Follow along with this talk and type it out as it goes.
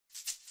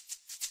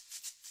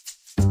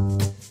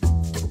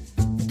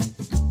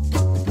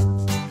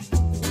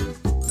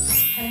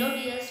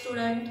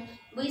student,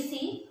 we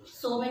see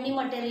so many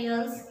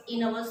materials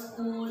in our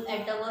school,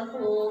 at our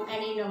home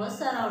and in our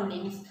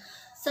surroundings.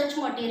 Such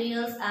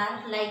materials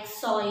are like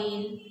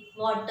soil,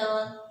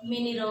 water,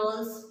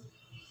 minerals,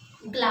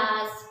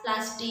 glass,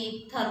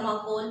 plastic,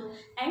 thermocol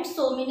and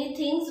so many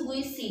things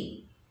we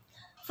see.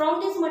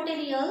 From these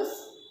materials,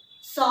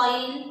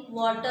 soil,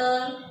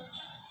 water,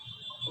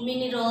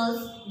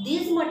 minerals,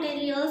 these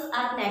materials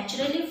are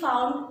naturally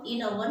found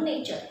in our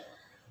nature.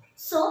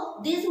 So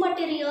these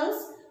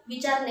materials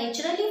which are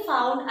naturally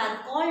found are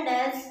called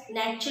as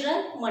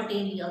natural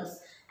materials,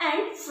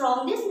 and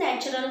from these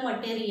natural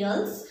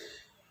materials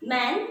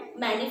man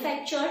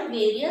manufactured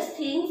various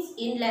things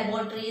in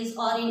laboratories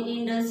or in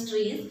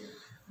industries.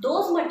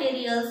 Those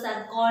materials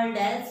are called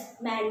as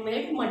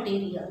man-made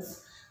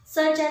materials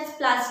such as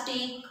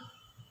plastic,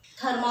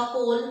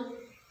 thermocol,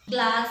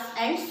 glass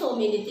and so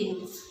many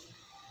things.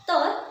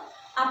 तर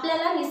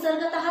आपल्याला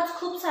निसर्गतःच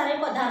खूप सारे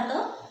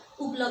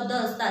पदार्थ उपलब्ध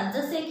असतात,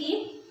 जसे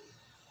की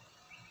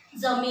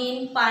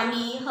जमीन,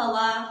 पाणी,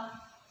 हवा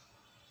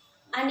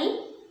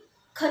आणि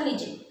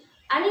खनिजे.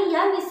 आणि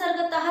या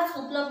निसर्गतःच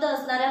उपलब्ध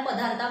असणाऱ्या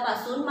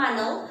पदार्थापासून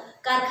मानव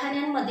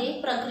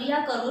कारखान्यांमध्ये प्रक्रिया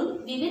करून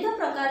विविध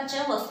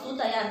प्रकारच्या वस्तू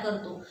तयार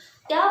करतो.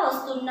 त्या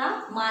वस्तूंना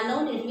मानव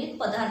निर्मित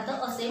पदार्थ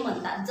असे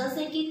म्हणतात,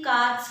 जसे की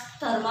काच,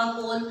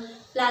 थर्माकोल,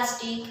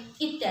 प्लास्टिक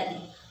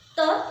इत्यादी.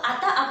 तर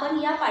आता आपण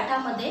या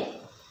पाठामध्ये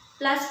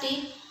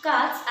प्लास्टिक,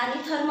 काच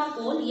आणि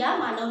थर्माकोल या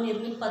मानव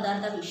निर्मित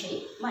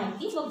पदार्थाविषयी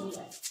माहिती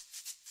बघूया.